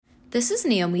This is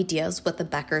Naomi Diaz with the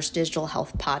Becker's Digital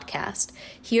Health Podcast.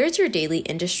 Here's your daily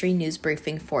industry news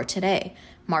briefing for today,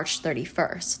 March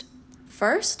 31st.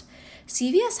 First,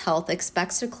 CVS Health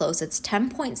expects to close its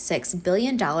 $10.6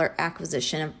 billion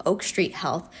acquisition of Oak Street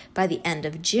Health by the end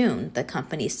of June, the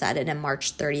company said in a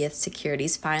March 30th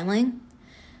securities filing.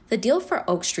 The deal for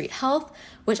Oak Street Health,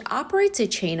 which operates a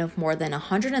chain of more than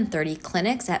 130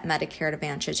 clinics at Medicare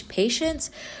Advantage patients,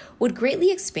 would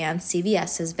greatly expand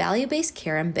CVS's value-based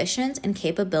care ambitions and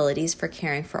capabilities for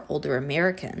caring for older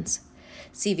Americans.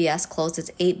 CVS closed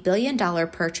its $8 billion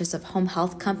purchase of home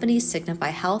health company Signify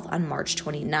Health on March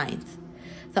 29th.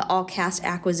 The all-cash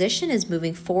acquisition is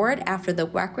moving forward after the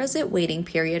requisite waiting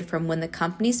period from when the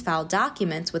companies filed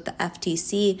documents with the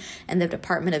FTC and the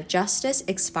Department of Justice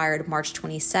expired March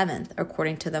 27th,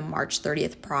 according to the March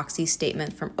 30th proxy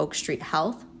statement from Oak Street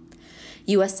Health.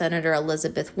 U.S. Senator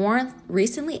Elizabeth Warren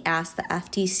recently asked the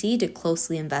FTC to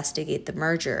closely investigate the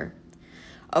merger.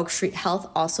 Oak Street Health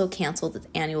also canceled its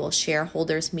annual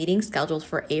shareholders meeting scheduled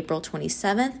for April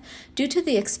 27th due to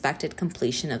the expected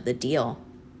completion of the deal.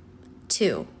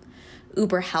 2.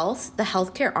 Uber Health, the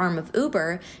healthcare arm of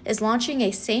Uber, is launching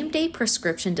a same-day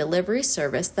prescription delivery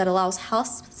service that allows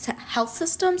health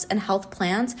systems and health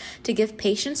plans to give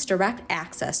patients direct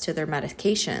access to their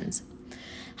medications.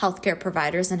 Healthcare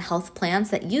providers and health plans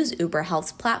that use Uber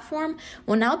Health's platform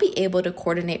will now be able to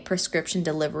coordinate prescription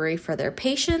delivery for their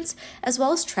patients, as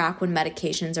well as track when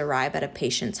medications arrive at a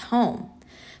patient's home.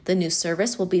 The new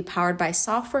service will be powered by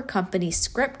software company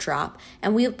ScriptDrop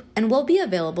and will be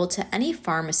available to any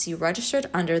pharmacy registered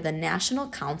under the National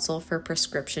Council for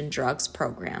Prescription Drugs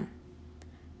program.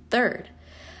 Third,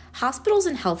 hospitals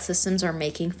and health systems are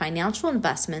making financial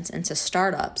investments into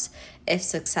startups. If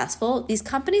successful, these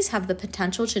companies have the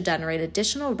potential to generate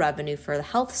additional revenue for the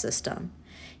health system.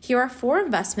 Here are 4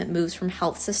 investment moves from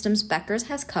health systems Becker's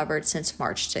has covered since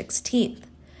March 16th.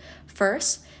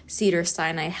 First,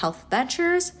 Cedars-Sinai Health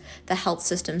Ventures, the health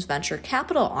system's venture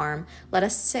capital arm, led a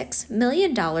 $6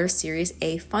 million Series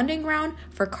A funding round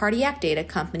for cardiac data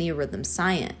company Rhythm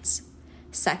Science.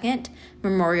 Second,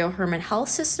 Memorial Hermann Health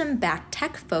System backed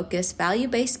tech-focused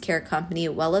value-based care company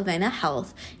Wellavena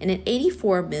Health in an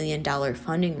 $84 million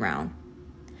funding round.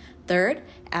 Third,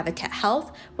 Advocate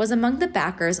Health was among the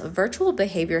backers of virtual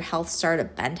behavioral health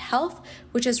startup Bend Health,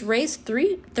 which has raised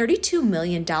 $32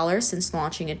 million since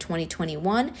launching in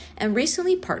 2021 and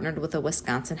recently partnered with a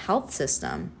Wisconsin health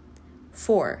system.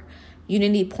 4.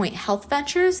 Unity Point Health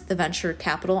Ventures, the venture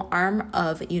capital arm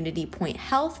of Unity Point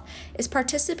Health, is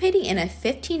participating in a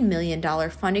 $15 million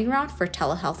funding round for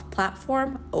telehealth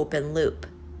platform Open Loop.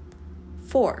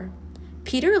 4.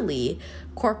 Peter Lee,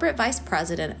 Corporate Vice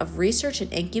President of Research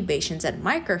and Incubations at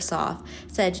Microsoft,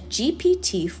 said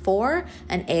GPT-4,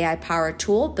 an AI-powered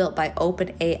tool built by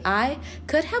OpenAI,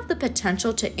 could have the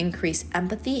potential to increase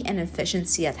empathy and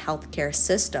efficiency at healthcare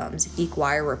systems,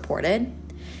 GeekWire reported.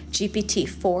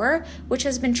 GPT-4, which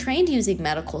has been trained using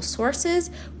medical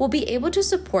sources, will be able to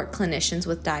support clinicians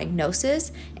with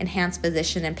diagnosis, enhance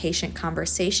physician and patient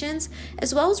conversations,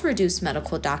 as well as reduce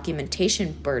medical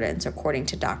documentation burdens, according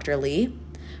to Dr. Lee.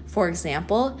 For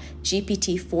example,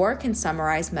 GPT-4 can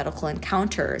summarize medical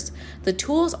encounters. The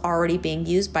tool is already being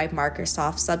used by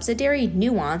Microsoft subsidiary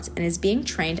Nuance and is being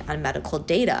trained on medical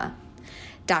data.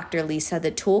 Dr. Lee said the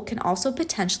tool can also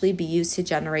potentially be used to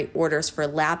generate orders for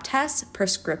lab tests,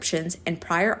 prescriptions, and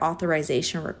prior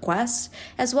authorization requests,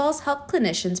 as well as help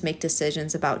clinicians make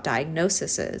decisions about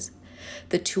diagnoses.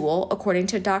 The tool, according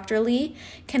to Dr. Lee,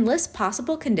 can list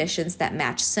possible conditions that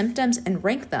match symptoms and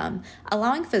rank them,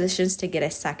 allowing physicians to get a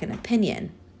second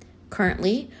opinion.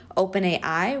 Currently,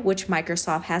 OpenAI, which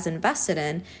Microsoft has invested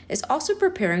in, is also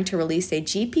preparing to release a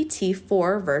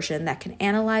GPT-4 version that can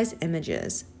analyze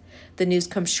images. The news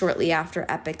comes shortly after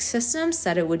Epic Systems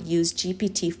said it would use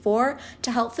GPT-4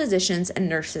 to help physicians and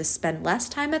nurses spend less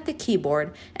time at the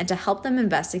keyboard and to help them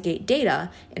investigate data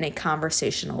in a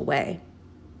conversational way.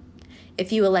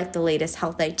 If you would like the latest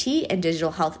health IT and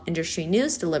digital health industry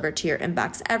news delivered to your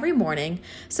inbox every morning,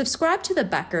 subscribe to the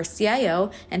Becker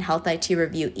CIO and Health IT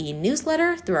Review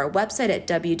e-newsletter through our website at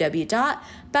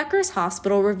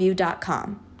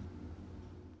www.beckershospitalreview.com.